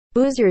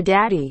Who's your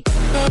daddy?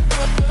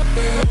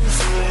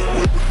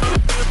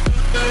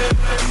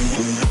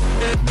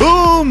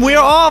 Boom! We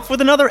are off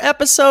with another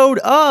episode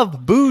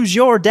of Booze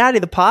Your Daddy,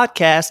 the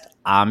podcast.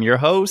 I'm your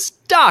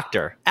host,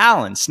 Dr.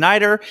 Alan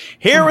Snyder,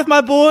 here with my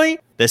boy,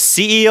 the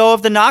CEO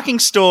of the Knocking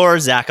Store,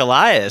 Zach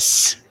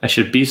Elias. I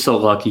should be so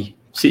lucky.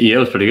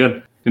 CEO is pretty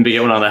good. Can be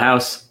one on the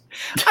house.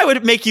 I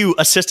would make you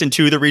assistant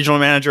to the regional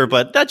manager,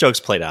 but that joke's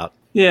played out.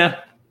 Yeah,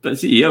 but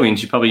CEO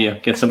means you probably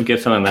get something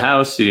in the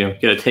house.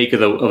 Get a take of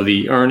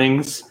the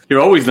earnings.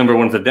 You're always number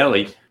one at the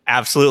deli.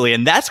 Absolutely,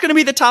 and that's going to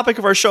be the topic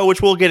of our show, which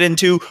we'll get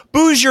into.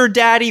 Booze Your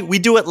Daddy. We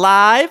do it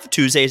live,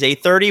 Tuesdays,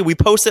 8:30. We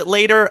post it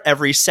later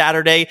every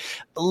Saturday.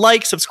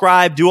 Like,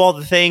 subscribe, do all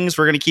the things.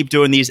 We're going to keep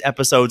doing these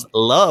episodes.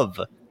 Love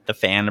the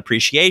fan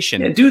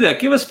appreciation. Yeah, do that.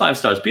 Give us 5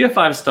 stars. Be a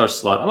 5-star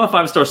slut. I'm a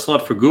 5-star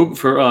slut for Google,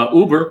 for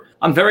Uber.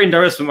 I'm very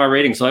nervous with my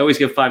rating, so I always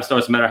give 5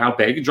 stars no matter how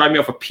big. You can drive me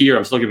off a pier,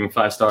 I'm still giving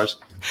 5 stars.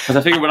 Because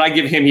I figure when I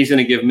give him, he's going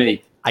to give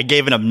me. I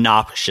gave an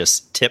obnoxious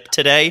tip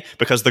today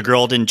because the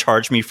girl didn't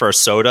charge me for a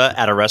soda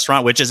at a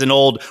restaurant, which is an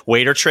old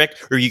waiter trick.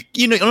 Or you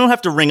don't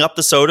have to ring up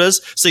the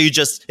sodas, so you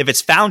just, if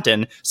it's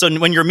fountain, so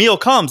when your meal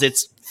comes,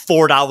 it's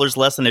 $4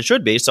 less than it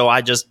should be. So I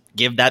just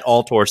give that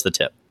all towards the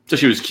tip. So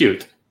she was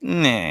cute.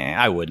 Nah,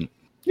 I wouldn't.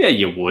 Yeah,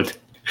 you would.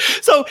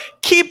 So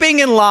keeping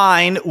in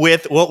line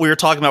with what we were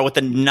talking about with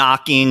the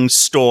Knocking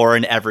Store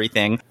and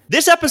everything,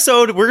 this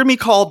episode, we're going to be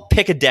called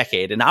Pick a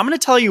Decade. And I'm going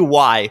to tell you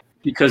why.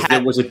 Because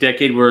there was a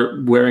decade where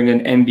wearing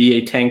an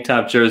NBA tank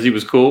top jersey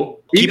was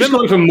cool. Keep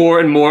going from more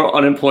and more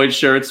unemployed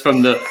shirts,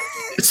 from the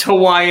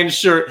Hawaiian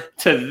shirt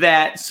to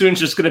that. Soon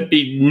it's just going to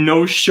be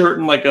no shirt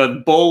and like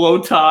a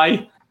bolo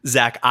tie.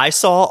 Zach, I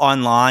saw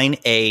online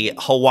a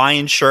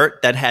Hawaiian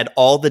shirt that had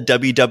all the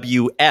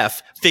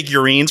WWF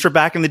figurines for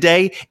back in the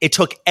day. It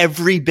took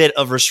every bit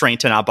of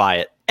restraint to not buy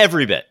it.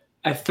 Every bit.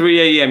 At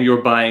 3 a.m.,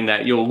 you're buying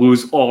that. You'll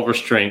lose all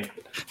restraint.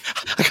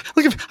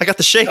 Look, I got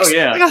the shakes. Oh,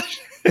 yeah.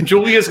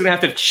 Julia's going to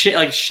have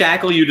to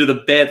shackle you to the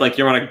bed like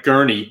you're on a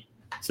gurney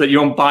so that you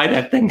don't buy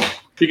that thing.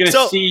 You're going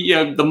to see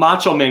the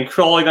Macho Man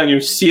crawling on your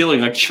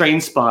ceiling like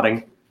Train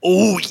Spotting.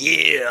 Oh,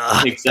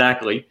 yeah.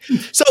 Exactly.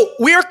 So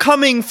we're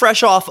coming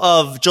fresh off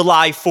of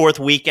July 4th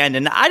weekend,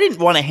 and I didn't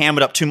want to ham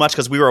it up too much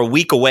because we were a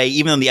week away,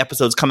 even though the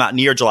episodes come out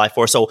near July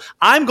 4th. So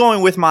I'm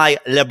going with my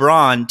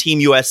LeBron Team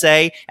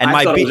USA. And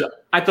I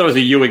thought it was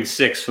a Ewing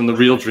 6 from the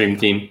Real Dream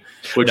Team,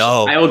 which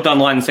I looked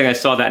online and saying I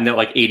saw that and they're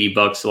like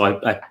 $80, so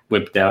I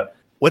whipped out.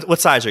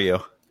 What size are you?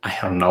 I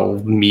don't know,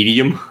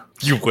 medium.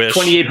 You wish.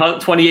 28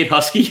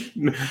 husky.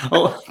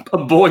 A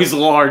boy's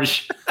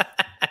large.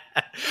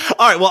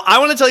 All right, well, I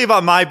want to tell you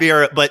about my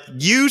beer, but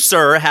you,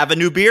 sir, have a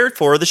new beer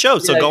for the show,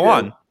 so go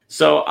on.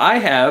 So I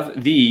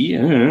have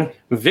the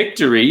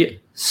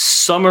Victory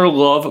Summer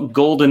Love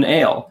Golden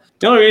Ale.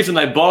 The only reason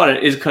I bought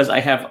it is because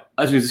I have,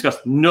 as we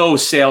discussed, no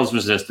sales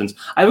resistance.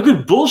 I have a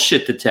good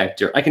bullshit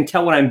detector. I can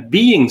tell when I'm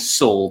being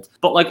sold.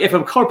 But like if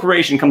a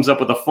corporation comes up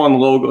with a fun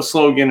logo,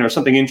 slogan, or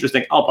something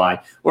interesting, I'll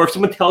buy. Or if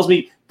someone tells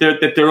me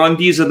that their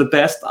undies are the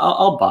best,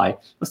 I'll buy.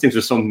 Those things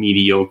are so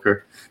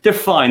mediocre. They're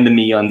fine, the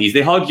MeUndies.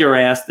 They hug your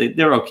ass.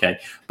 They're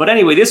okay. But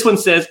anyway, this one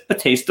says, a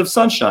taste of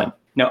sunshine.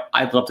 Now,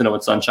 I'd love to know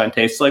what sunshine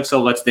tastes like,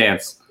 so let's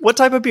dance. What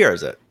type of beer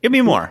is it? Give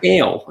me more.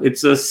 Ale.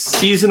 It's a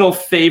seasonal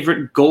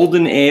favorite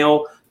golden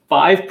ale,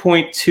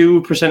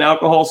 5.2%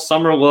 alcohol,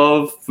 summer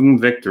love from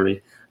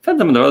Victory. I've had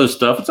them in their other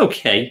stuff. It's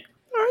okay.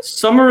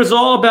 Summer is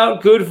all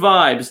about good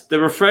vibes. The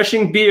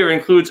refreshing beer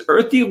includes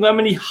earthy,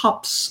 lemony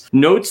hops,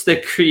 notes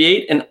that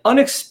create an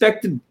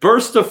unexpected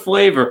burst of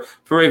flavor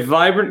for a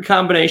vibrant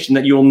combination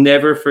that you'll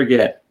never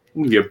forget.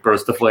 I'll give you a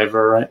burst of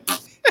flavor,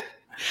 right?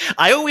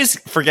 I always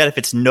forget if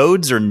it's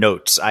nodes or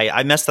notes.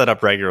 I mess that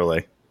up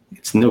regularly.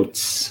 It's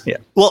notes. Yeah.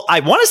 Well, I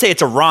want to say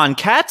it's a Ron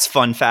Katz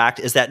fun fact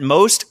is that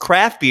most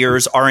craft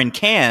beers are in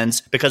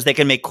cans because they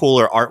can make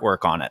cooler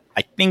artwork on it.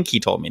 I think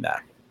he told me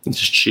that. It's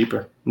just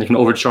cheaper. They can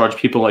overcharge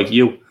people like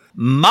you.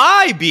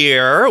 My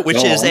beer,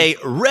 which is a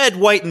red,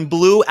 white, and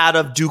blue out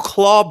of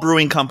Duclaw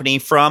Brewing Company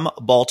from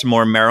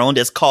Baltimore, Maryland,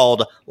 is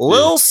called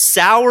Lil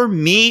Sour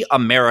Me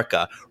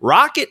America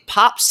Rocket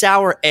Pop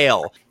Sour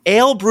Ale.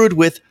 Ale brewed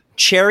with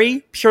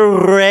cherry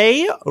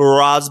puree,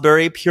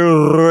 raspberry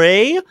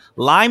puree,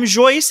 lime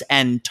joice,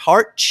 and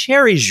tart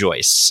cherry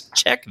joice.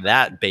 Check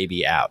that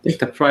baby out. I think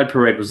the Pride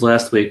Parade was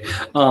last week.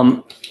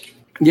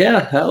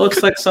 Yeah, that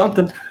looks like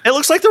something. It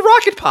looks like the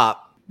Rocket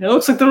Pop. It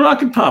looks like the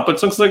Rocket Pop, but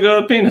it looks like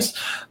a penis.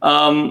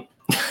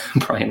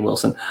 Brian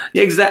Wilson.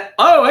 Yeah, exactly.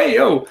 Oh, hey,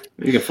 yo.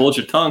 You can fold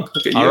your tongue.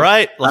 Look at you. All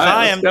right.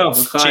 Let's go.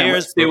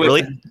 Cheers.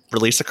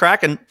 Release the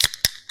Kraken.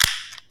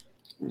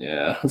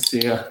 Yeah, let's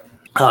see.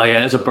 Oh,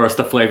 yeah, there's a burst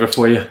of flavor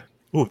for you.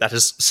 Ooh, that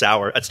is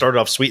sour. It started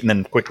off sweet and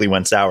then quickly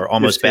went sour.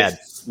 Almost bad.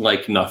 It's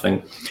like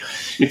nothing.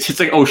 It's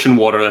like ocean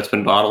water that's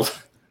been bottled.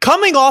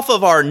 Coming off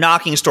of our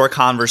Knocking Store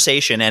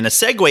conversation and a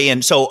segue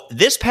in, so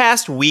this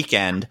past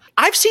weekend,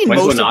 I've seen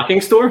Went most to a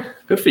Knocking Store?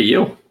 Good for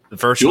you.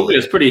 Virtually.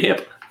 Julia's pretty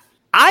hip.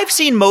 I've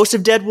seen most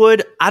of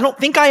Deadwood. I don't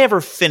think I ever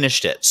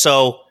finished it.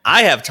 So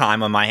I have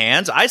time on my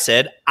hands. I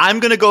said, I'm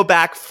going to go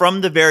back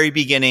from the very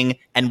beginning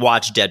and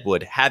watch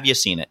Deadwood. Have you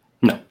seen it?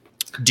 No.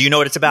 Do you know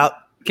what it's about?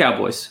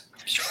 Cowboys.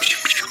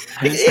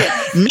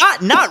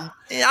 not.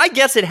 I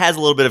guess it has a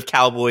little bit of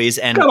cowboys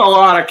and got a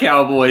lot of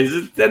cowboys.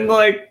 And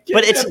like,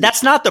 but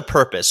that's not the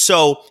purpose.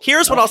 So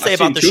here's what I'll say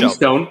about the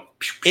show.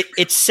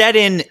 It's set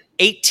in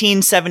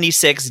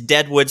 1876,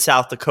 Deadwood,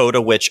 South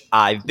Dakota, which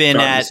I've been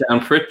at.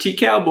 Sound pretty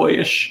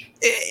cowboyish.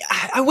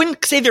 I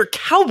wouldn't say they're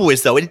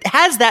cowboys though. It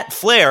has that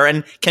flair.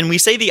 And can we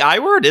say the I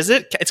word? Is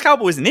it? It's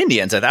cowboys and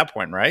Indians at that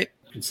point, right?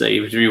 You can say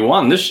if you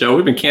want this show,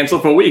 we've been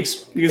canceled for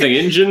weeks. You can say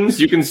Indians.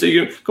 You can say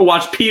you go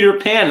watch Peter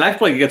Pan.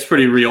 That like gets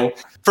pretty real.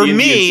 For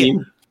me,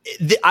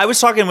 I was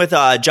talking with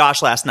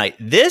Josh last night.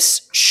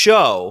 This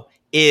show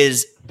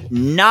is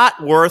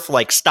not worth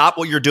like stop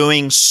what you're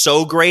doing.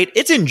 So great,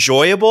 it's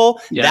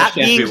enjoyable. Yeah,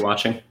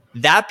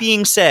 that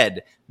being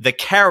said, the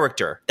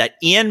character that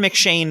Ian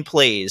McShane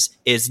plays,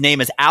 his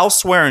name is Al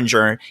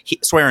Swearingen.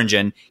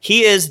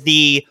 He is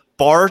the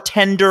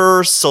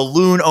bartender,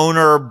 saloon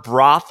owner,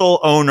 brothel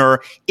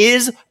owner,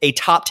 is a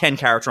top 10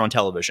 character on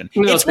television.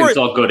 Those things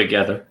all go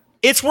together.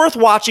 It's worth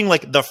watching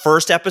like the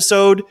first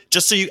episode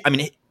just so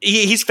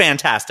he's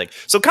fantastic.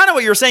 So kind of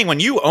what you're saying, when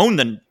you own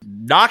the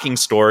knocking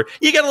store,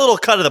 you get a little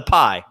cut of the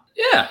pie.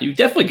 Yeah, you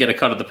definitely get a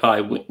cut of the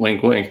pie,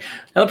 wink, wink.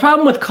 Now, the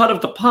problem with cut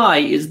of the pie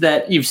is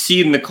that you've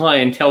seen the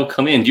clientele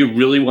come in. Do you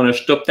really want to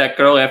stoop that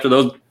girl after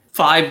those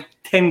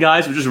 5-10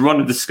 guys who just run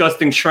a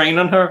disgusting train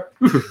on her?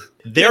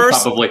 There are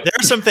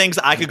some things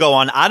I could go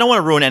on. I don't want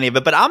to ruin any of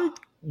it, but I'm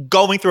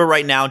going through it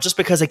right now just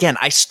because, again,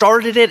 I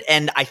started it,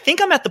 and I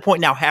think I'm at the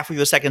point now halfway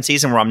through the second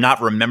season where I'm not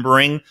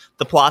remembering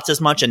the plots as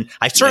much, and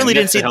I certainly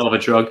didn't see a hell of a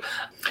drug.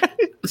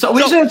 So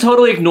we should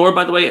totally ignore,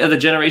 by the way, the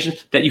generation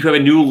that you have a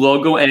new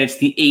logo and it's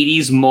the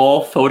 80s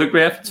mall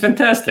photograph. It's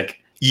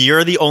fantastic.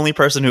 You're the only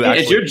person who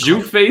actually... It's your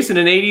Jew face and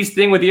an 80s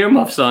thing with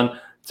earmuffs on.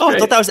 I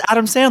thought that was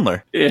Adam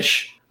Sandler.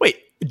 Ish. Wait,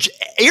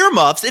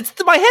 earmuffs? It's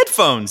my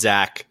headphones,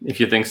 Zach. If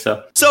you think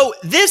so. So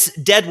this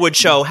Deadwood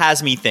show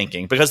has me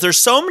thinking, because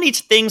there's so many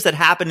things that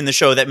happen in the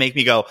show that make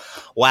me go,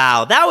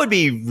 wow, that would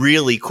be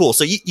really cool.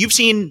 So you've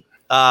seen,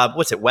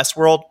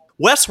 Westworld?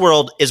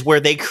 Westworld is where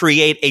they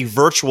create a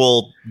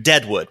virtual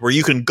Deadwood where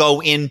you can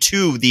go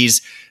into these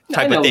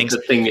type of things.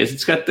 What the thing is,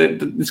 it's got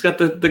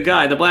the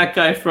guy, the black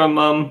guy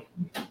from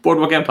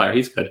Boardwalk Empire.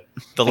 He's good.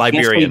 The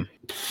Liberian.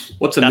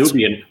 What's a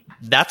Nubian?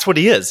 That's what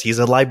he is. He's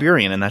a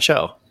Liberian in that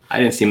show. I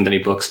didn't see him in any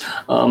books.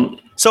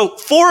 So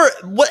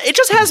it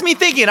just has me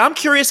thinking. I'm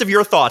curious of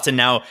your thoughts, and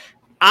now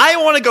I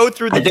want to go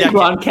through the. I think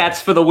Ron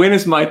Katz for the win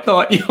is my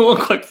thought. You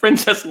look like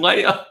Princess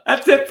Leia.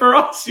 That's it for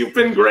us. You've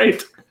been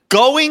great.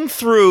 Going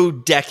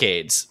through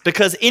decades,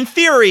 because in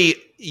theory,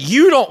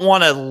 you don't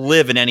want to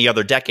live in any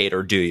other decade,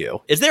 or do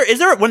you? Is there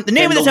the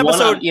name of this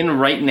episode? I'm in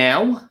right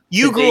now.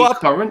 You grew up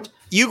current.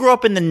 You grew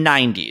up in the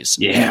 90s.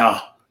 Yeah,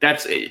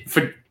 that's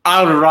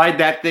I'll ride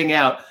that thing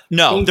out.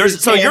 No,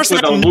 you're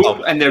saying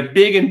no. And they're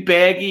big and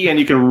baggy, and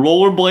you can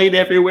rollerblade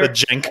everywhere. The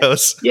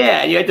Jenkos.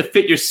 Yeah, you had to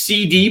fit your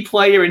CD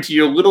player into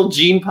your little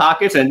jean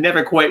pockets, and it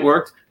never quite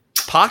worked.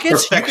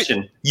 Pockets?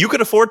 Perfection. You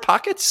could afford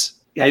pockets?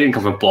 Yeah, I didn't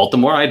come from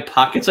Baltimore. I had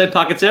pockets.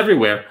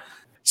 everywhere.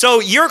 So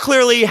you're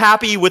clearly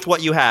happy with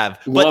what you have.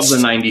 Love the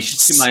 90s. You should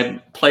see my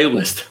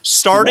playlist.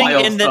 Starting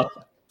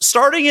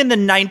in the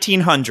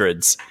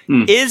 1900s,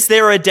 is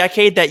there a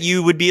decade that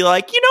you would be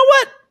like, you know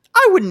what?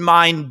 I wouldn't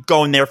mind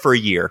going there for a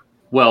year.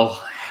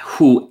 Well,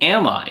 who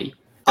am I?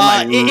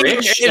 Am I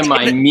rich? Am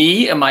I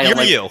me? Am I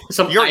like you.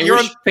 Some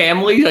Irish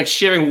family like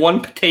sharing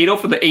one potato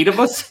for the 8 of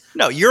us?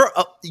 No, your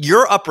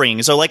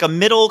upbringing. So like a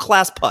middle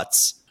class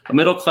putz. A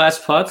middle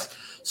class putz.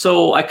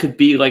 So I could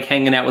be like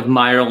hanging out with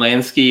Meyer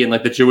Lansky and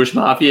like the Jewish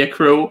mafia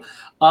crew.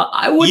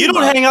 I would. You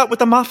don't hang out with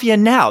the mafia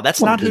now.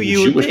 That's not who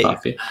you would be.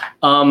 Mafia.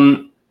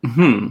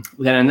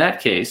 Then in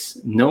that case,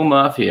 no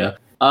mafia.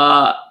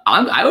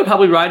 I would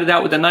probably ride it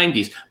out with the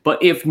 90s.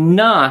 But if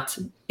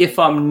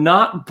I'm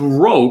not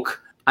broke,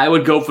 I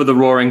would go for the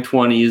Roaring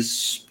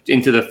 20s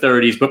into the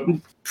 30s. But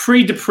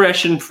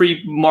pre-depression,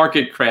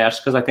 pre-market crash,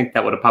 because I think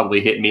that would have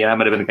probably hit me, and I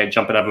might have been the guy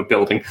jumping out of a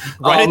building.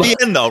 Right at the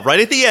end, though. Right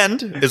at the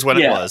end is when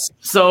it was.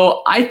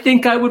 So I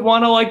think I would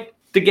want to like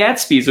the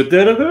Gatsby's with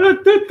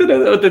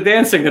the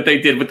dancing that they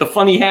did with the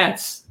funny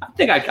hats. I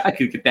think I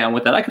could get down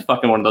with that. I could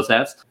fucking one of those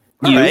hats.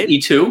 You, right.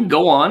 E2,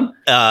 go on.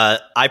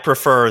 I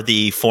prefer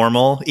the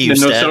formal The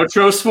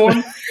Nosotros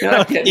form. You're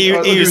not getting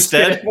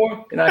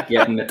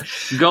it.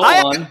 Go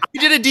on. I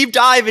did a deep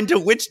dive into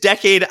which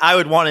decade I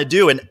would want to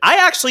do, and I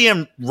actually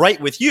am right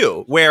with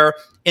you, where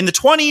in the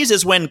 20s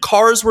is when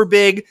cars were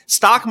big,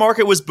 stock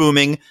market was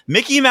booming,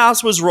 Mickey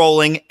Mouse was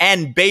rolling,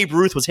 and Babe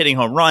Ruth was hitting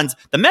home runs.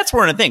 The Mets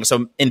weren't a thing,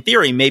 so in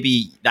theory,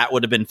 maybe that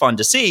would have been fun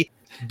to see.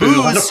 It was a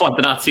lot of fun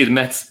to not see the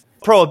Mets.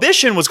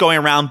 Prohibition was going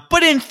around,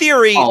 but in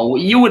theory... Oh,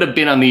 you would have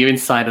been on the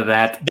inside of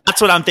that. That's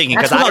what I'm thinking.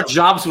 That's what our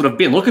jobs would have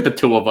been. Look at the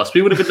two of us.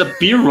 We would have been the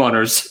beer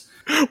runners.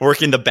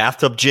 Working the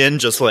bathtub gin,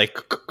 just like...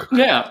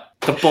 Yeah.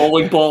 The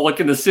bowling ball like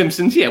in The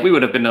Simpsons. Yeah, we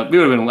would have been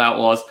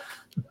outlaws.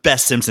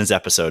 Best Simpsons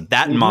episode.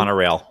 That and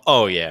Monorail.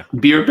 Oh, yeah.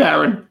 Beer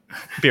Baron.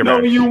 No,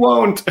 you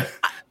won't.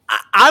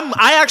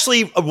 I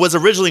actually was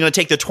originally going to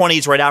take the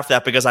 20s right after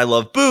that because I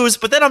love booze,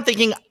 but then I'm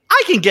thinking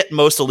I can get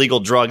most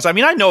illegal drugs. I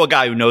mean, I know a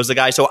guy who knows a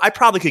guy, so I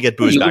probably could get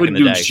booze back in the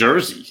day. New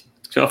Jersey.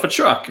 Get off a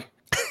truck.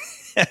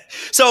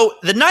 So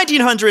the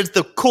 1900s,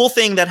 the cool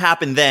thing that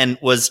happened then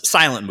was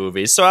silent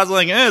movies. So I was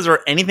like, is there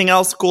anything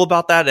else cool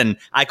about that? And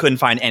I couldn't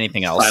find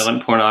anything else.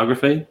 Silent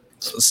pornography?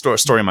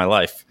 Story of my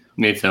life.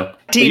 Me too.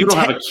 You don't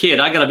have a kid.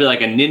 I got to be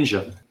like a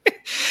ninja.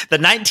 The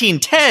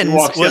 1910s.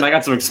 Walks in, I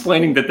got some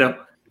explaining to do.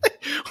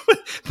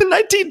 The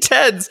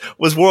 1910s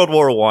was World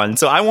War I,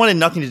 so I wanted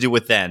nothing to do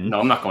with then.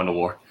 No, I'm not going to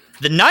war.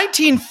 The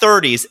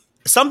 1930s,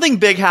 something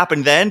big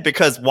happened then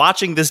because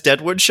watching this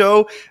Deadwood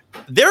show,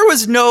 there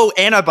was no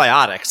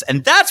antibiotics.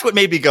 And that's what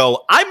made me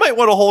go, I might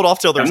want to hold off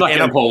till there's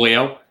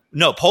polio.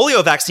 No,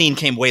 polio vaccine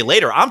came way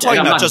later. I'm talking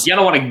about just... I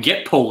don't want to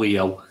get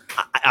polio.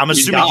 I'm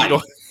assuming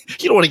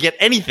you don't want to get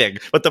anything.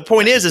 But the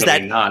point is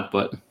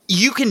that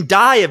you can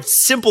die of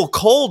simple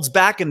colds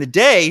back in the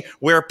day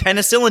where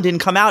penicillin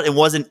didn't come out and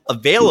wasn't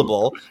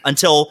available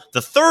until the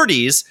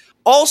 30s.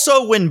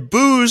 Also, when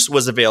booze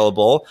was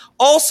available,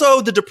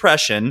 also the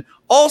Depression,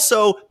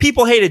 also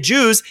people hated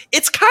Jews.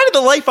 It's kind of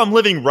the life I'm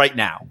living right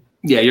now.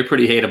 Yeah, you're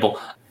pretty hateable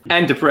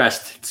and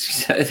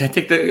depressed. I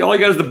think all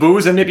you got is the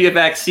booze and maybe a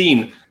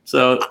vaccine.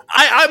 So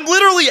I'm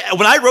literally,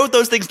 when I wrote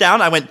those things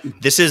down, I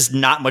went, this is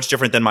not much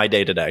different than my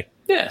day today.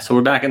 Yeah, so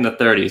we're back in the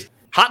 30s.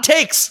 Hot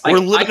takes. We're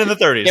living in the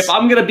 30s. If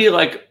I'm going to be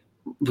like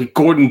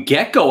Gordon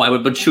Gekko, I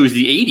would choose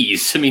the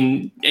 80s. I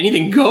mean,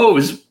 anything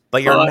goes.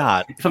 But you're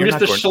not. If I'm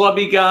just a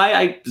schlubby guy,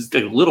 I was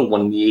a little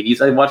one in the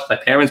 80s. I watched my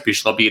parents be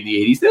schlubby in the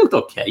 80s. They looked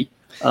okay.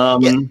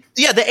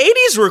 Yeah, the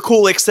 80s were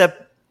cool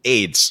except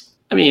AIDS.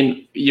 I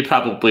mean, you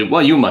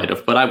might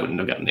have, but I wouldn't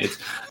have gotten AIDS.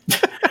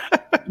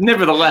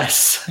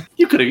 Nevertheless,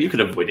 you could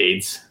have avoided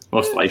AIDS,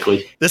 most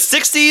likely. The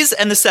 60s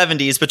and the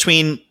 70s,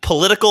 between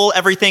political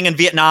everything and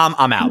Vietnam,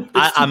 I'm out.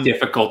 It's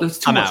difficult. It's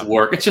too much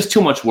work. It's just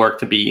too much work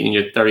to be in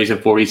your 30s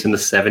and 40s and the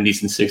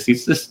 70s and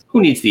 60s.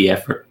 Who needs the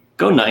effort?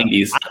 Go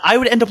 90s. I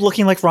would end up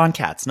looking like Ron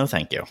Katz. No,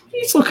 thank you.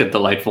 He's looking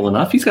delightful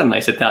enough. He's got a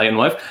nice Italian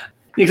wife.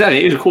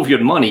 Exactly. It was cool if you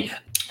had money.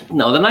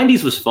 No, the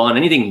 90s was fun.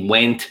 Anything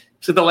went.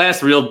 So the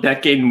last real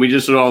decade, and we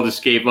just all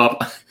gave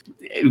up.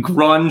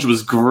 Grunge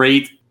was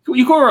great.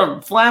 You wore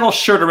a flannel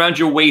shirt around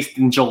your waist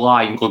in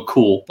July and look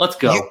cool. Let's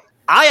go.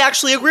 I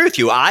actually agree with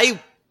you.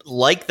 I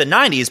like the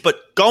 90s,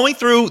 but going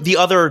through the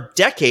other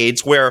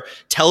decades where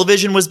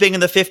television was big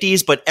in the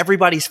 50s, but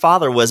everybody's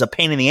father was a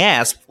pain in the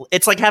ass,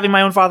 it's like having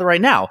my own father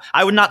right now.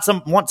 I would not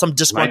want some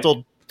disgruntled...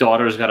 My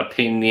daughter's got a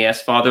pain in the ass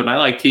father, and I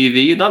like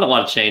TV. Not a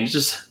lot of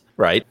changes.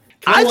 Right.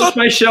 Can I watch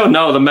my show?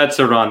 No, the Mets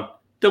are on.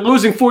 They're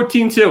losing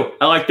 14-2.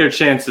 I like their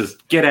chances.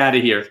 Get out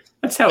of here.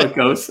 That's how it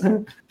goes.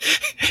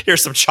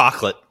 Here's some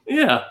chocolate.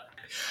 Yeah.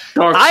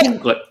 Dark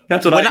chocolate.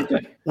 That's what I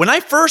think. When I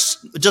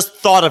first just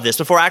thought of this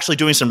before actually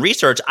doing some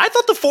research, I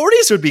thought the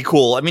 40s would be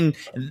cool. I mean,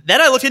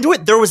 then I looked into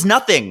it. There was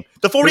nothing.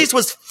 The 40s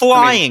was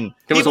flying. I mean,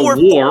 there was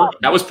a war.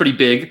 That was pretty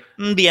big.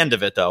 The end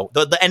of it, though.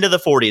 The end of the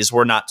 40s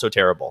were not so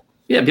terrible.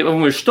 Yeah, people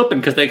were stupid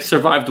because they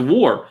survived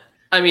war.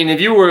 I mean,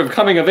 if you were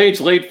coming of age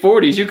late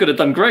 40s, you could have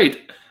done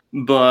great.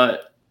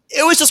 But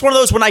it was just one of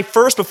those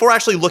before I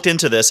actually looked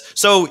into this.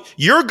 So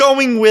you're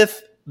going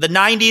with the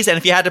 90s, and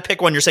if you had to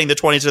pick one, you're saying the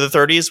 20s or the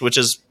 30s, which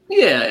is...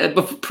 Yeah,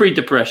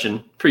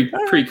 pre-depression,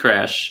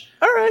 pre-crash.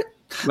 All right.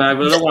 I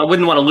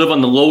wouldn't want to live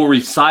on the Lower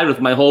East Side with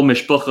my whole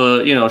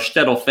Mishpucha,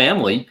 shtetl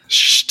family.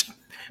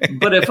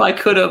 But if I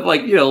could have,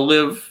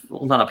 live,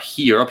 well, not up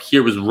here. Up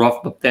here was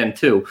rough but then,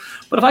 too.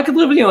 But if I could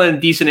live, in a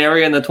decent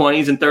area in the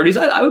 20s and 30s,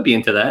 I would be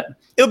into that.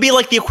 It would be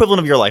like the equivalent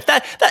of your life.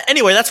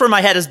 Anyway, that's where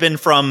my head has been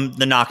from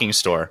the knocking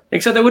store.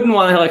 Except I wouldn't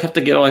want to have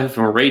to get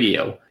from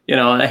radio.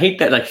 I hate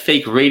that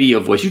fake radio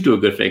voice. You do a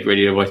good fake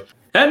radio voice.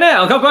 And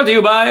now, brought to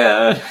you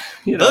by,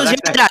 Those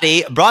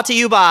Daddy, brought to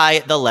you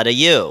by the letter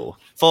U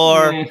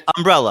for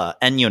umbrella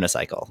and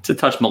unicycle. It's a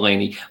touch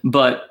Mulaney,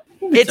 but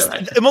it's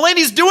right.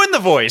 Mulaney's doing the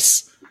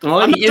voice.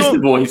 Mulaney is the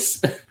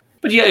voice.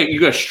 But you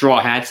got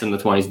straw hats in the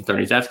 20s and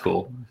 30s. That's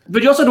cool.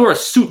 But you also had to wear a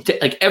suit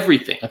to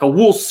everything, like a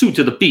wool suit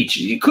to the beach.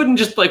 You couldn't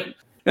just in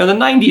the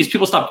 90s,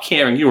 people stopped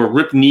caring. You were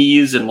ripped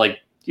knees and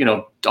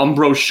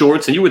Umbro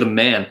shorts, and you were the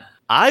man.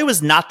 I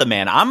was not the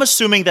man. I'm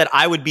assuming that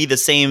I would be the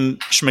same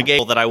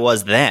schmagale that I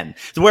was then.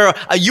 Where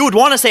you would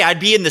want to say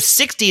I'd be in the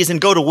 60s and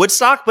go to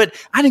Woodstock, but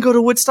I didn't go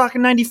to Woodstock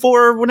in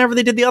 94 or whenever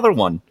they did the other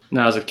one.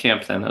 No, I was at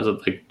camp then. I was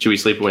at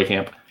Jewish sleepaway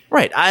camp.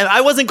 Right.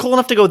 I wasn't cool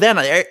enough to go then.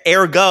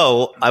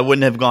 Ergo, I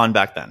wouldn't have gone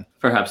back then.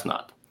 Perhaps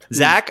not.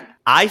 Zach,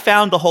 I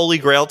found the Holy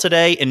Grail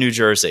today in New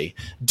Jersey.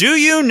 Do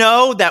you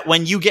know that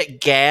when you get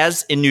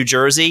gas in New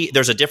Jersey,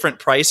 there's a different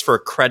price for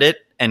credit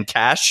and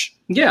cash?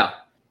 Yeah.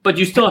 But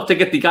you still have to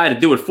get the guy to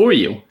do it for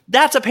you.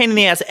 That's a pain in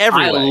the ass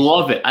every way. I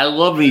love it. I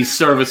love these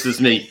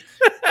services, me.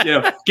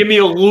 Give me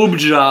a lube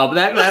job.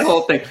 That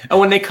whole thing. And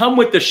when they come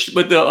with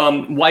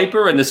the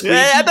wiper and the squeeze,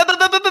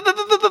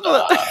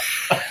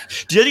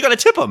 you got to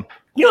tip them.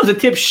 You don't have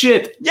to tip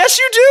shit. Yes,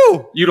 you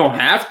do. You don't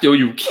have to.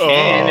 You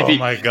can. Oh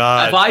my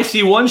god! If I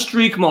see one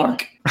streak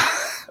mark,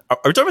 are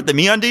we talking about the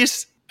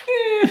MeUndies?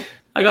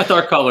 I got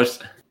dark colors.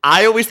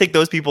 I always think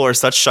those people are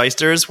such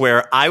shysters.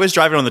 Where I was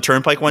driving on the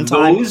turnpike one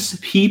time. Those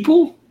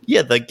people?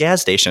 Yeah, the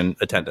gas station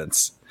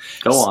attendants.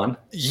 Go on.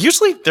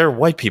 Usually they're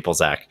white people,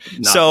 Zach.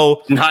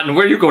 Not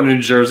where you going to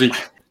New Jersey.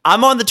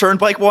 I'm on the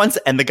turnpike once,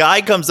 and the guy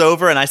comes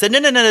over, and I said,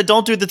 no,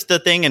 don't do the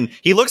thing. And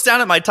he looks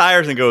down at my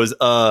tires and goes,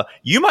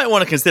 you might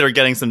want to consider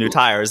getting some new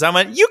tires. I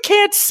went, you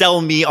can't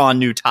sell me on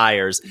new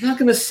tires. He's not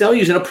going to sell you.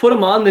 He's going to put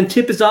them on, then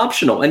tip is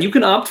optional. And you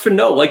can opt for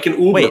no, like an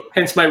Uber,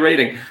 hence my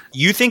rating.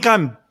 You think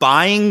I'm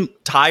buying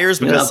tires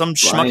because some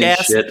schmuck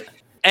ass? Shit.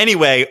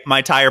 Anyway,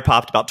 my tire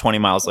popped about 20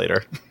 miles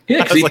later.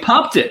 Yeah, because he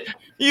popped it.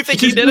 You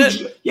think he did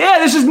it? Yeah,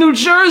 this is New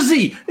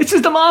Jersey. This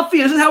is the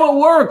mafia. This is how it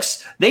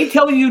works. They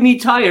tell you need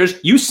tires.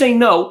 You say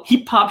no.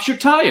 He pops your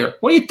tire.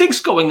 What do you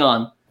think's going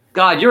on?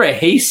 God, you're a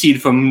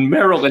hayseed from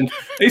Maryland.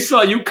 They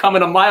saw you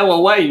coming a mile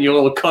away in your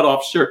little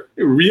cutoff shirt.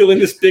 You're reeling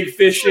this big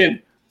fish in.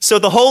 So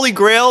the holy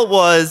grail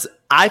was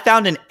I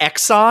found an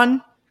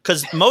Exxon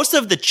because most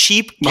of the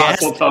cheap gas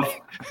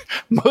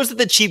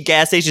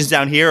stations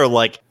down here are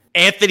like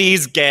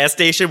Anthony's gas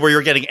station where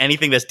you're getting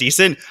anything that's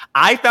decent.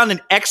 I found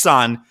an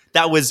Exxon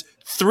that was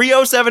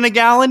 $3.07 a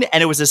gallon,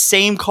 and it was the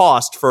same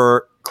cost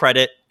for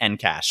credit and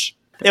cash.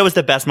 It was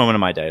the best moment of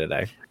my day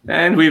today.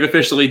 And we've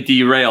officially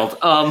derailed.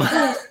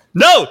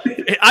 No,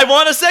 I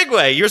want a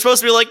segue. You're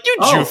supposed to be like, you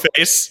Jew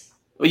face.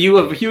 Well, you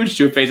have a huge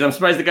Jew face. I'm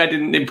surprised the guy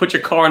didn't put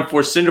your car in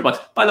 4 cinder blocks.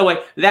 By the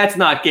way, that's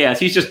not gas.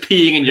 He's just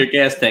peeing in your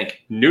gas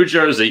tank. New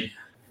Jersey.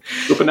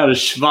 Looking out his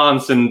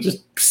schwanz and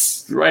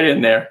just right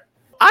in there.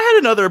 I had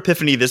another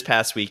epiphany this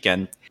past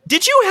weekend.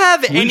 Did you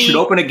have any... We should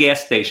open a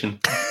gas station.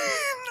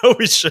 No,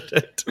 we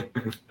shouldn't.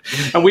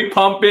 And we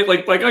pump it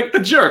like the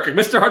jerk, like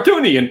Mr.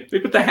 Hartoonian. We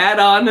put the hat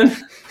on. And...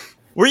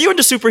 Were you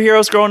into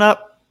superheroes growing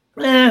up?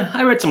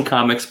 I read some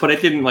comics, but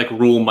it didn't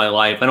rule my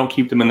life. I don't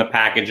keep them in the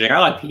packaging. I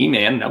like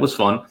He-Man. That was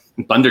fun.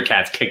 And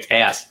Thundercats kicked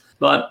ass.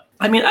 But,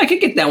 I mean, I could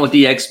get down with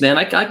the X-Men.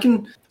 I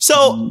can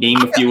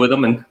name a few of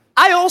them. And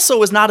I also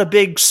was not a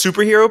big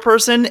superhero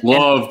person.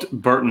 Loved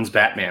Burton's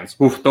Batmans.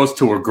 Oof, those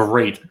two were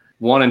great.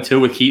 1 and 2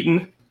 with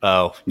Keaton.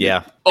 Oh,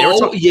 yeah.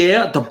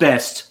 Yeah, the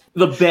best.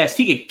 The best.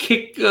 He could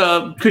kick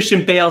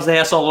Christian Bale's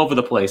ass all over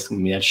the place. Give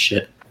me that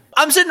shit.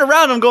 I'm sitting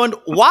around, I'm going,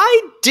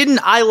 why didn't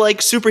I like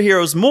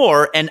superheroes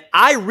more? And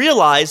I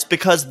realized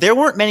because there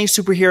weren't many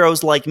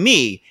superheroes like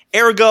me.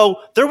 Ergo,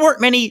 there weren't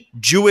many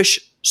Jewish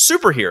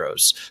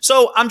superheroes.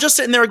 So I'm just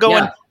sitting there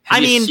going,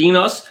 Have you seen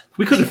us?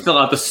 We couldn't fill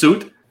out the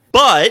suit.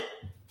 But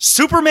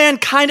Superman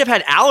kind of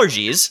had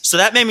allergies, so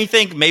that made me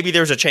think maybe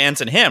there's a chance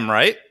in him,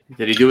 right?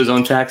 Did he do his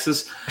own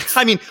taxes?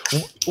 I mean,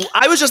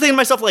 I was just thinking to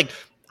myself,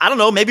 I don't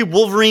know, maybe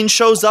Wolverine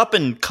shows up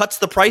and cuts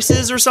the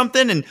prices or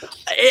something. And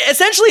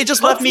essentially it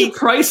just left me...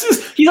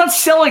 Prices? He's not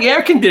selling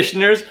air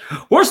conditioners.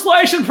 We're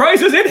slashing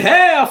prices in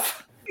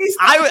half. He's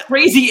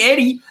crazy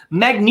Eddie.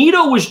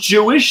 Magneto was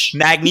Jewish.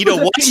 Magneto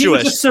was Jewish. He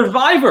was a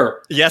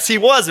survivor. Yes, he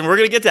was. And we're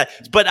going to get to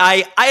that. But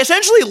I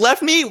essentially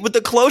left me with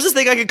the closest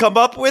thing I could come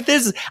up with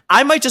is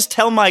I might just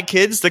tell my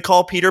kids to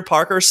call Peter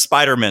Parker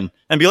Spider-Man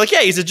and be like,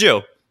 yeah, he's a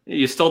Jew.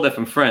 You stole that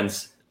from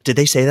Friends. Did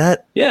they say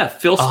that? Yeah,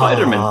 Phil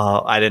Spider-Man.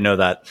 Oh, I didn't know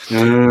that.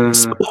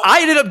 So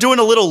I ended up doing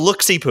a little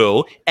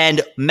look-see-poo,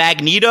 and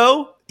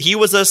Magneto, he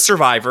was a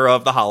survivor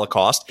of the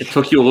Holocaust. It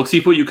took you a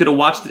look-see-poo? You could have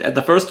watched it at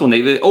the first one.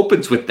 It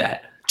opens with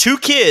that. 2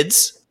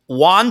 kids,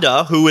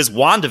 Wanda, who is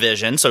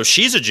WandaVision, so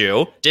she's a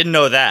Jew, didn't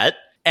know that.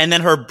 And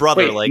then her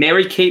brother,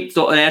 Mary-Kate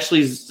and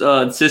Ashley's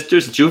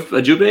sister's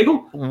a Jew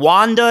bagel?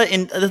 Wanda,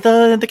 in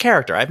the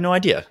character, I have no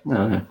idea.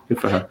 Oh, good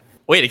for her.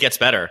 Wait, it gets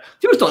better.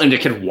 Jews don't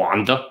indicate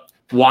Wanda.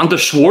 Wanda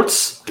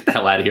Schwartz? Get the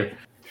hell out of here.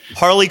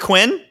 Harley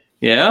Quinn?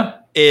 Yeah?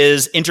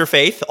 Is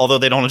interfaith, although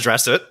they don't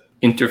address it.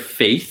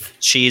 Interfaith?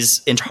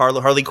 She's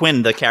Harley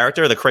Quinn, the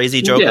character, the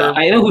crazy Joker. Yeah,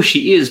 I know who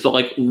she is,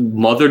 but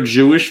mother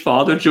Jewish,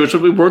 father Jewish,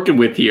 what are we working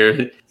with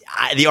here?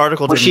 The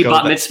article didn't Was she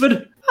bat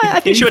mitzvahed? I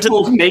think she went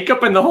to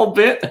makeup and the whole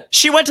bit.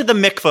 She went to the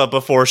mikveh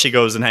before she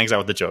goes and hangs out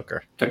with the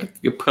Joker.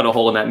 You cut a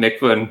hole in that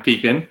mikveh and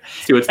peek in,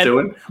 see what's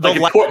doing.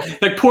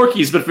 Like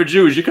Porky's, but for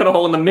Jews, you cut a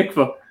hole in the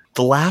mikveh.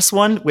 The last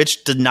one,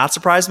 which did not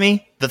surprise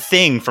me, the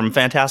Thing from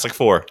Fantastic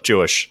Four,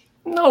 Jewish.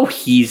 No,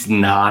 he's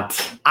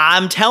not.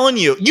 I'm telling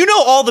you. You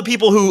know all the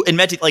people who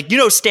invented,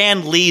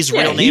 Stan Lee's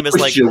real name is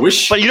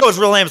Jewish. But his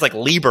real name is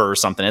Lieber or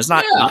something. It's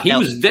not. Yeah, he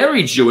was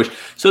very Jewish.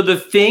 So the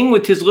Thing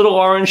with his little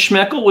orange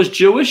schmeckle was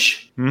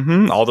Jewish?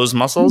 Mm-hmm. All those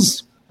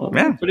muscles. Well,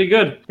 yeah. Pretty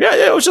good. Yeah,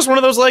 it was just one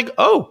of those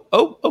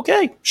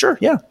okay, sure,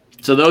 yeah.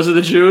 So those are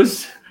the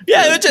Jews?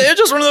 Yeah, it's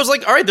just one of those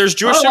all right, there's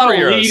Jewish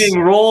superheroes. Leading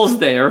roles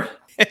there.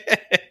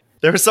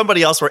 There was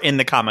somebody else were in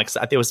the comics.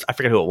 I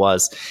forget who it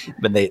was,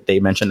 but they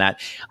mentioned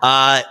that.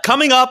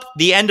 Coming up,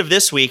 the end of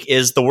this week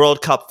is the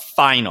World Cup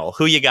final.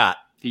 Who you got?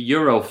 The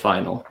Euro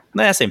final.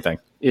 Nah, same thing.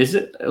 Is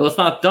it? Well, it's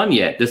not done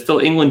yet. There's still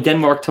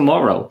England-Denmark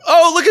tomorrow.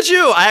 Oh, look at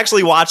you! I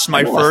actually watched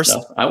my first.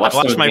 I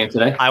watched my game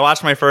today. I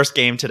watched my first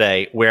game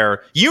today,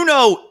 where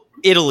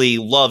Italy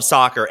loves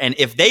soccer, and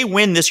if they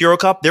win this Euro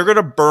Cup, they're going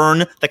to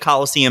burn the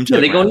Coliseum.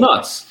 They go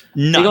nuts.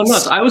 They go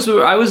nuts. I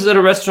was at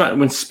a restaurant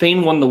when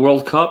Spain won the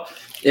World Cup.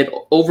 It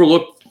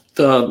overlooked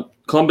the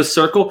Columbus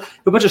Circle.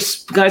 A bunch of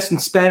guys in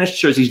Spanish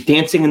jerseys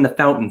dancing in the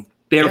fountain.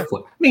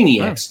 barefoot,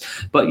 maniacs.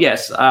 But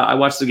yes, I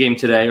watched the game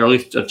today, or at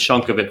least a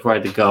chunk of it before I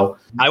had to go.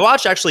 I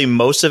watched actually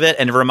most of it,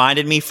 and it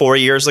reminded me 4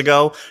 years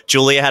ago,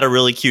 Julia had a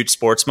really cute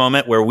sports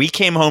moment where we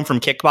came home from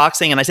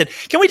kickboxing, and I said,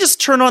 can we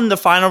just turn on the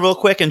final real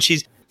quick? And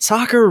she's,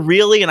 soccer,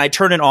 really? And I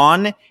turn it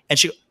on, and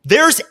she,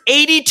 there's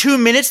 82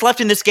 minutes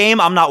left in this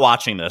game. I'm not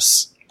watching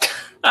this.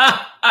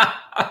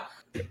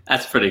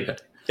 That's pretty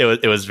good.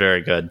 It was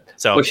very good.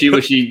 So was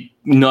she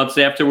nuts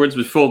afterwards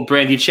with full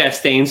Brandy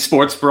Chastain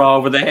sports bra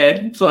over the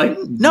head? It's like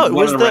no, it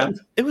was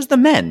the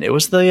men. It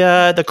was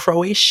the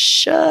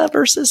Croatia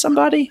versus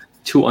somebody.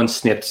 2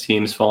 unsnipped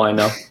teams, for all I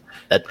know.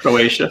 That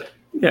Croatia,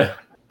 yeah.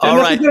 All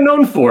right, what they're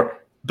known for.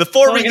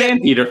 Before we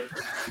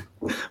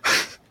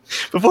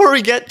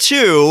get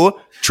to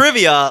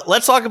trivia,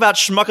 let's talk about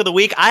Schmuck of the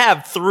Week. I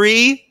have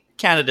 3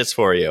 candidates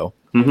for you.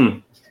 Mm-hmm.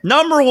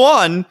 Number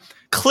 1.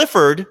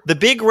 Clifford, the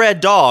big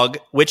red dog,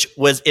 which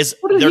what did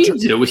he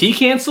do? Was he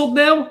canceled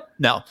now?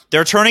 No,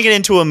 they're turning it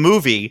into a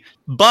movie,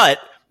 but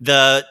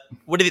the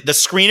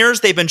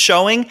screeners they've been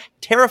showing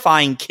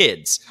terrifying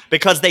kids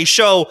because they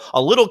show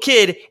a little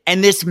kid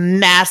and this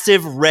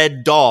massive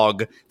red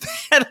dog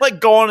and like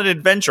go on an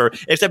adventure,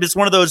 except it's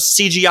one of those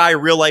CGI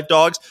real life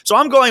dogs. So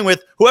I'm going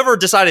with whoever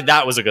decided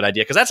that was a good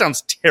idea because that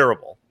sounds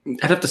terrible.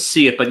 I'd have to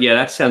see it, but yeah,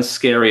 that sounds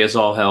scary as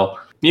all hell.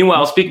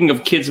 Meanwhile, speaking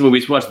of kids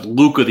movies, we watched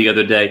Luca the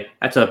other day.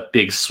 That's a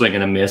big swing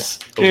and a miss.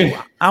 Ooh,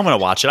 I'm going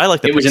to watch it. I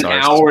like the Pixar. It was an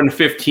hour and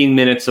 15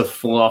 minutes of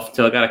fluff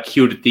till I got a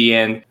cute at the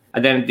end.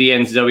 And then at the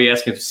end, Zoe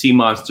asked me if sea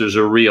monsters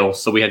are real,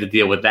 so we had to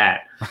deal with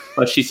that.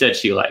 But she said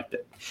she liked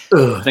it.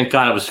 Ugh, thank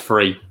God it was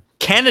free.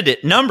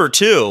 Candidate number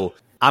 2,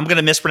 I'm going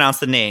to mispronounce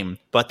the name,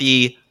 but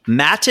the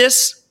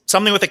Matis,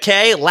 something with a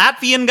K,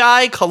 Latvian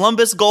guy,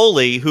 Columbus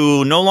goalie,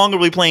 who no longer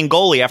will be playing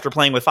goalie after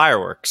playing with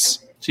fireworks.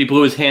 So he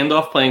blew his hand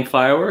off playing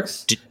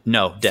fireworks?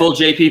 No, dead. Full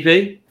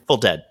JPP? Full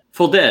dead.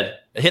 Full dead.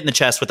 Hit in the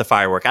chest with the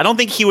firework. I don't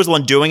think he was the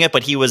one doing it,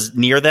 but he was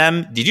near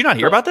them. Did you not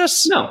hear about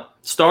this? No.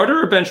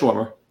 Starter or bench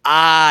warmer?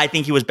 I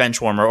think he was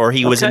bench warmer, or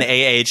he was in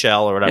the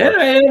AHL or whatever.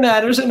 Yeah, it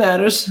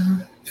matters.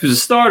 If he was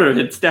a starter,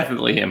 it's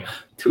definitely him.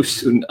 Too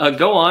soon.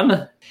 Go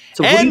on.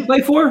 So what did he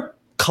play for?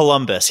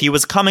 Columbus. He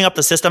was coming up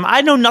the system.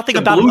 I know nothing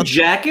about Blue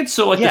Jackets,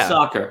 so the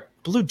soccer?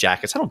 Blue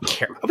Jackets. I don't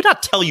care. I would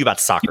not tell you about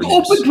soccer. You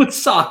opened with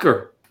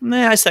soccer.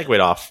 Nah, I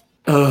segued off.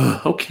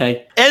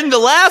 Okay. And the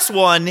last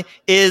one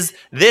is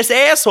this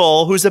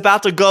asshole who's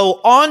about to go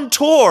on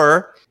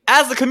tour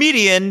as a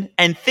comedian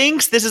and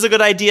thinks this is a good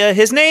idea.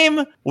 His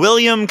name,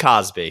 William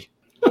Cosby.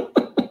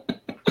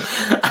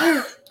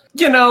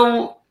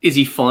 Is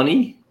he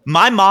funny?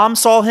 My mom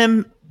saw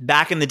him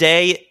back in the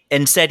day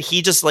and said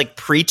he just like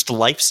preached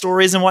life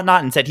stories and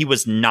whatnot and said he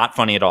was not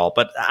funny at all.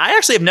 But I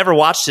actually have never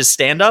watched his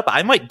stand-up.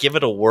 I might give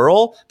it a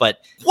whirl. But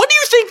what do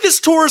you think this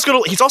tour is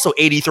going to... He's also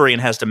 83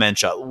 and has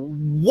dementia.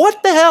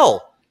 What the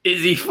hell?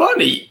 Is he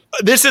funny?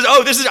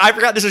 I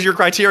forgot this is your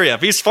criteria.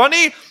 If he's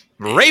funny,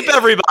 rape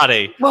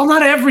everybody. Well,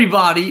 not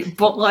everybody,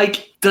 but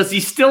does he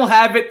still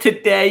have it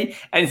today?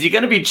 And is he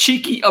going to be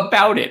cheeky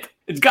about it?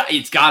 It's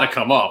got to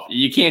come up.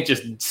 You can't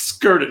just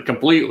skirt it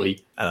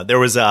completely. There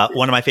was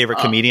one of my favorite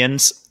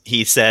comedians.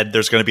 He said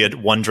there's going to be a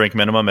 1 drink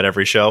minimum at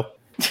every show.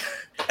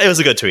 It was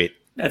a good tweet.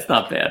 That's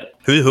not bad.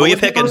 Who are you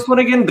picking? The first one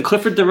again? The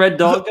Clifford the Red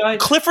Dog guy?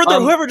 Clifford,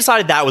 whoever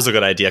decided that was a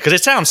good idea, because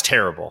it sounds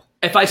terrible.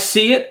 If I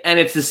see it and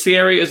it's as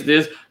scary as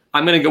this,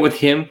 I'm going to go with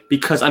him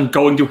because I'm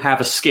going to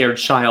have a scared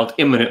child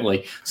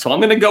imminently. So I'm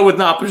going to go with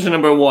option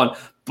number 1.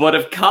 But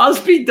if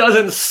Cosby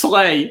doesn't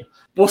slay,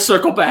 we'll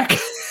circle back.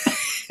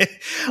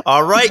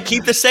 All right,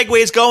 keep the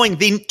segues going.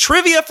 The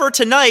trivia for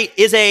tonight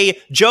is a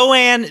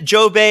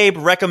Joe Babe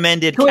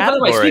recommended category. By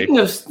the way, speaking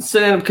of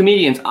stand-up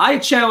comedians, I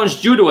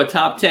challenged you to a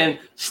top 10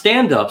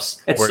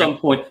 stand-ups at some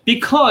point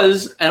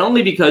because, and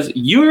only because,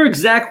 your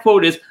exact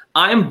quote is,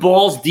 I'm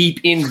balls deep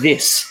in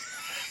this.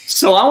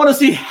 So I want to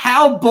see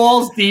how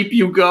balls deep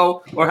you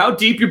go or how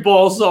deep your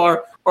balls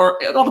are. Or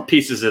all the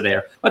pieces are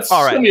there.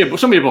 All right.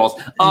 Show me your balls.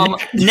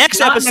 Next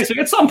episode. Next week,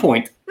 at some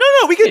point.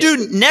 No. We could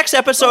do next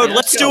episode.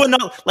 Let's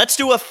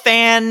do a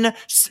fan.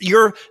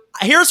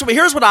 Here's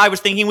what I was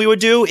thinking we would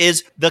do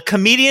is the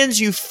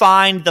comedians you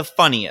find the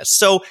funniest.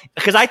 So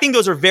because I think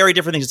those are very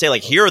different things to say.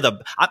 Like here are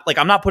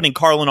I'm not putting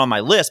Carlin on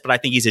my list, but I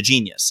think he's a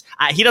genius.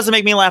 He doesn't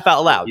make me laugh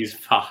out loud.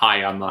 He's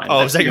high on mine.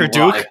 Oh, is that your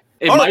Duke?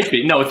 It might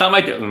be. No, it's not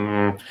my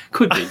Duke.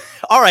 Could be.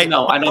 All right.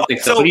 No, I don't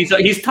think so. But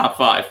he's top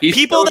 5. He's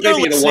people that are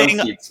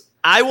listening.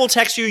 I will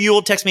text you. You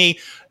will text me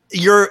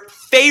your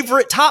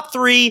favorite top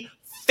 3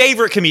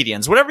 favorite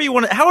comedians. Whatever you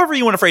want, however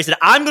you want to phrase it.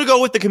 I'm going to go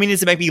with the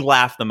comedians that make me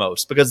laugh the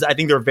most because I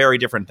think they're very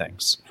different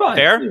things. Fine.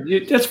 Fair?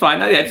 That's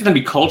fine. It's going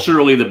to be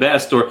culturally the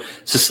best or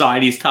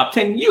society's top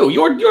 10.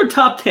 Your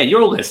top 10.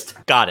 Your list.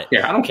 Got it.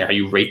 Yeah, I don't care how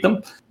you rate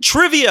them.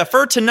 Trivia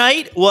for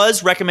tonight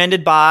was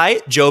recommended by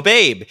Joe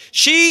Babe.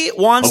 She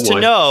wants to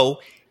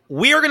know.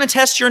 We are going to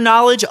test your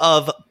knowledge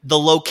of the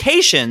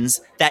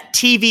locations that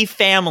TV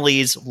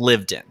families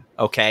lived in.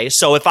 Okay,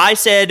 so if I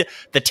said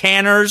the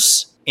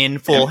Tanners in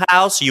Full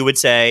House, you would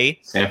say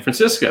San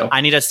Francisco.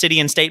 I need a city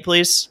and state,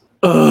 please.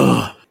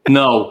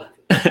 No.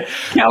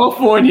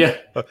 California.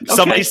 Okay.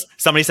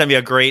 Somebody sent me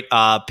a great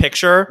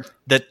picture.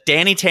 That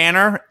Danny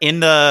Tanner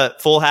in the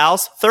Full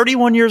House,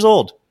 31 years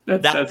old.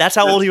 That's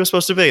how old he was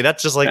supposed to be.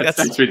 That's just like that's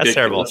ridiculous. That's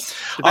terrible.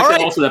 All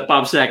right. Also, that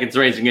Bob Saget's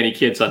raising any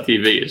kids on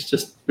TV is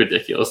just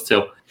ridiculous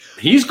too.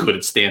 He's good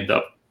at stand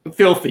up.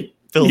 Filthy.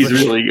 He's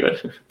really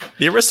good.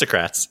 The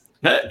Aristocrats.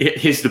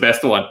 He's the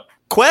best one.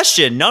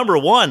 Question number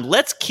 1.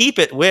 Let's keep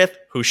it with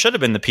who should have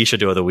been the Pisha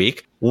Duo of the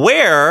week.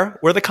 Where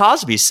were the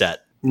Cosbys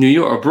set? New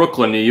York or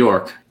Brooklyn, New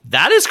York.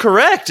 That is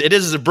correct. It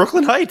is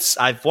Brooklyn Heights.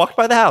 I've walked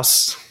by the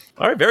house.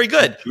 All right, very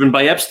good. Even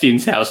by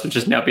Epstein's house, which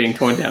is now being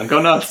torn down.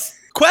 Go nuts.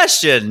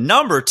 Question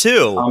number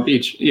 2. Palm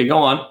Beach. Yeah, go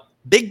on.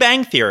 Big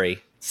Bang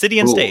Theory, city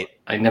and state.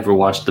 I never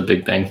watched The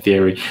Big Bang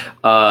Theory.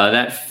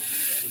 That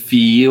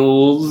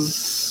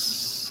feels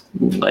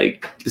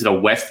like, is it a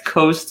West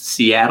Coast,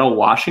 Seattle,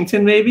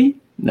 Washington, maybe?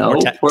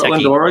 No,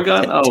 Portland,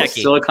 Oregon.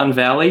 Silicon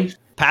Valley.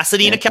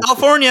 Pasadena,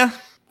 California.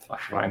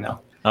 Fuck, I know.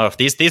 Oh, if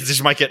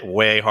these might get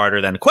way harder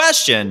than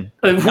question.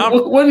 What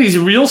are these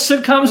real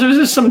sitcoms, or is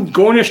this some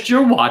Gornish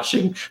you're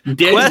watching?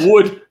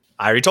 Deadwood.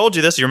 I already told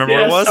you this. You remember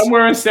what it was?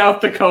 Somewhere in South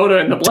Dakota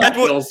in the Black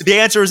Hills. The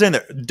answer is in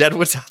there.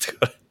 Deadwood, South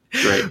Dakota.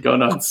 Great, go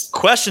nuts.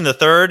 Question the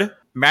 3rd.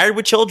 Married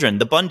with Children,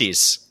 the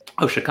Bundys.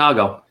 Oh,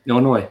 Chicago,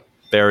 Illinois.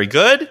 Very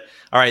good.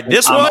 All right,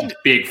 this one. I'm a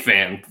big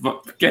fan.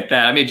 Forget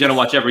that. I made Jenna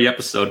watch every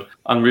episode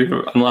on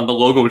the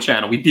Logo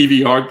channel. We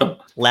DVR'd them.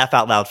 Laugh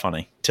out loud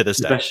funny to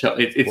this day. Best show.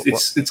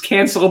 It's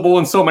cancelable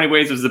in so many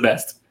ways. It's the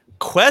best.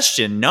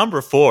 Question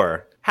number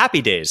 4.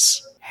 Happy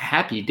Days.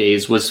 Happy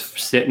Days was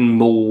set in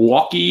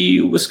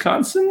Milwaukee,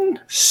 Wisconsin.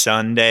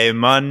 Sunday,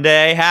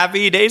 Monday,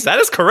 Happy Days. That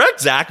is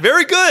correct, Zach.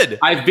 Very good.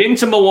 I've been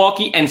to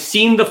Milwaukee and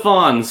seen the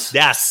Fonz.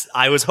 Yes,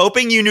 I was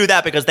hoping you knew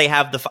that because they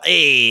have the...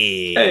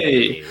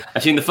 Hey.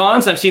 I've seen the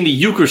Fonz. I've seen the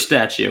Euchre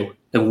statue.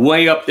 They're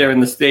way up there in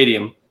the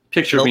stadium.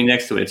 Picture of me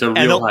next to it. It's a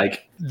real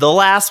hike. The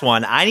last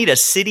one. I need a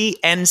city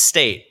and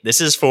state.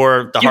 This is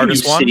for the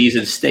hardest one. Cities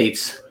and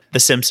states. The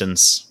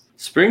Simpsons.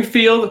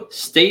 Springfield,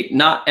 state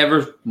not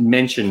ever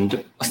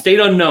mentioned.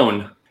 State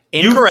unknown.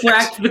 Incorrect. You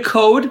cracked the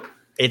code?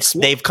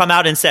 They've come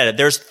out and said it.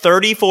 There's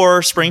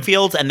 34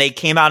 Springfields, and they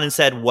came out and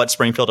said what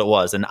Springfield it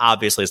was, and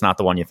obviously it's not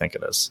the one you think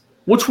it is.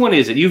 Which one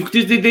is it?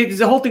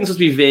 The whole thing's supposed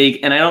to be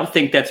vague, and I don't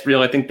think that's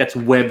real. I think that's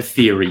web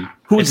theory.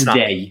 Who's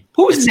they?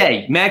 Who's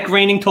they? Matt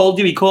Groening told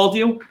you? He called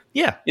you?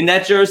 Yeah. In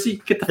that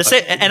jersey? Get the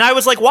fuck. And I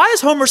was like, why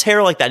is Homer's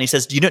hair like that? And he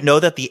says, do you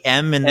know that the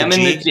M and the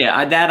G?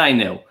 Yeah, that I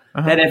know.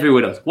 That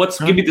everyone knows.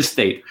 Give me the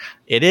state.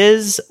 It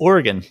is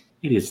Oregon.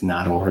 It is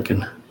not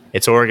Oregon.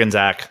 It's Oregon,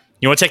 Zach.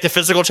 You want to take the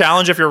physical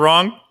challenge if you're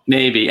wrong?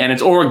 Maybe. And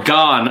it's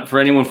Oregon for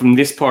anyone from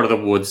this part of the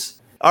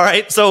woods. All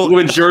right, so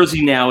we're in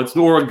Jersey now. It's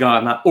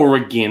Oregon, not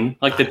Oregon,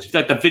 like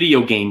the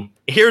video game.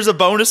 Here's a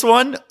bonus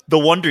one: the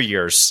Wonder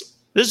Years.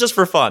 This is just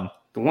for fun.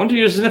 The Wonder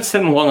Years, isn't that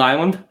set in Long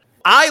Island?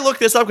 I looked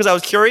this up because I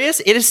was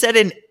curious. It is set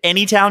in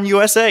any town,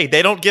 USA.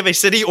 They don't give a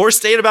city or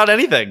state about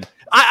anything.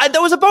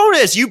 That was a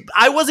bonus.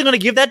 I wasn't going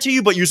to give that to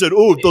you, but you said,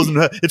 "Oh,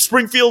 it's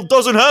Springfield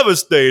doesn't have a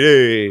state."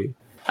 Hey.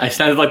 I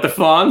sounded like the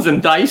Fonz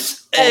and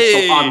Dice.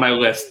 Hey. Also on my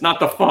list, not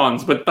the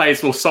Fonz, but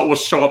Dice will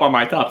show up on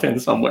my top 10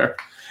 somewhere.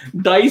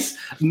 Dice,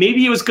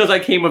 maybe it was because I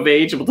came of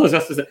age.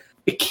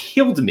 It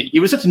killed me. It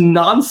was such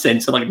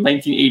nonsense in like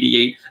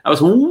 1988. I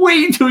was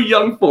way too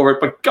young for it,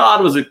 but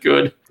God, was it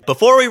good.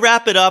 Before we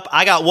wrap it up,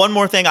 I got one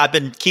more thing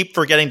keep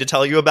forgetting to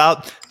tell you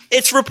about.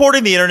 It's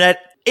reporting the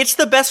internet. It's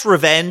the best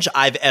revenge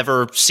I've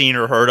ever seen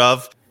or heard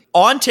of.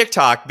 On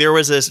TikTok, there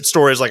was a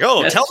story like,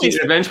 tell me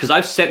revenge, because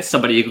I've sent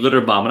somebody a glitter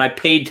bomb and I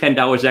paid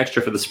 $10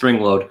 extra for the spring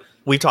load.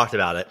 We talked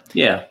about it.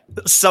 Yeah.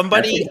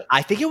 Somebody,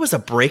 I think it was a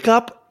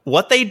breakup.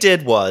 What they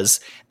did was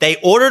they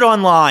ordered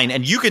online,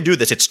 and you can do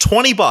this. It's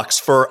 $20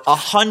 for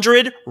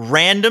 100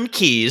 random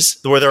keys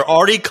where they're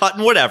already cut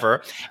and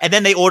whatever. And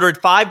then they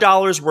ordered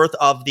 $5 worth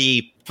of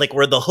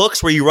where the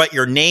hooks where you write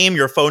your name,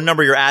 your phone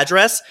number, your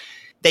address.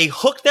 They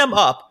hooked them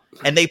up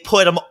and they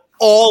put them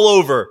all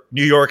over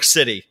New York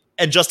City.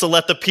 And just to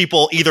let the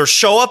people either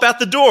show up at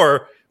the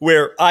door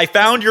where I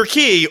found your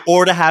key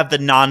or to have the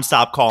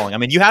nonstop calling. I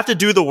mean, you have to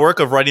do the work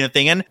of writing the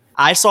thing in.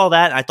 I saw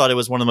that and I thought it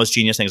was one of the most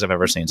genius things I've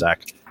ever seen,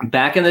 Zach.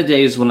 Back in the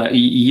days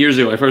years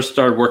ago, I first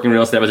started working in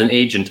real estate, I was an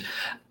agent.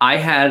 I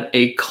had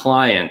a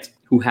client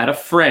who had a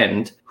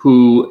friend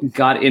who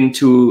got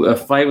into a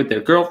fight with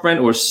their girlfriend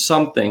or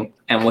something.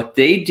 And what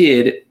they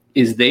did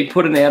is they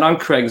put an ad on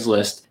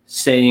Craigslist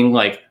saying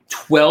like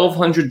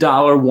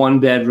 $1,200 one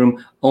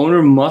bedroom,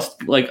 owner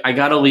must, I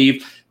gotta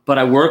leave, but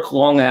I work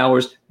long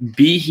hours,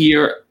 be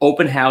here,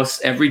 open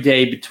house every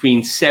day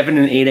between 7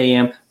 and 8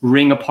 a.m.,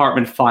 ring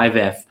apartment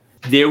 5F.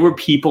 There were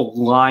people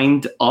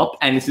lined up,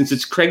 and since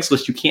it's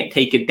Craigslist, you can't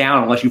take it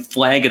down unless you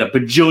flag it a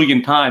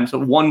bajillion times. So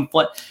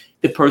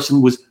the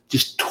person was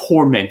just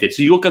tormented.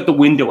 So you look out the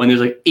window, and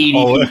there's like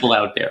 80 people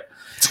out there.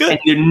 It's good. And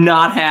they're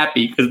not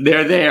happy because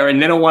they're there,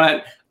 and they don't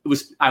want to.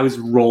 I was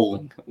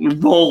rolling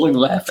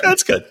laughing.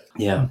 That's good.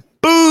 Yeah.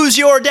 Booze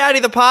Your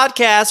Daddy, the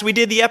podcast. We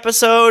did the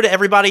episode.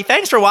 Everybody,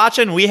 thanks for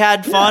watching. We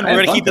had fun. We're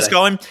going to keep this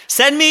going.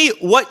 Send me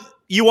what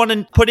you want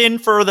to put in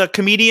for the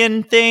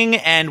comedian thing,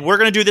 and we're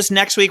going to do this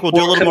next week. We'll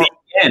do a little more.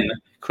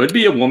 Could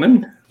be a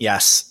woman.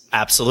 Yes,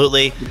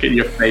 absolutely. Look at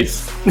your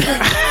face.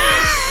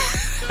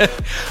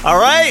 All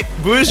right,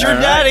 Booze Your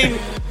Daddy.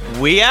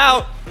 We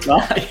out.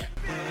 Bye.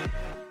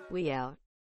 We out.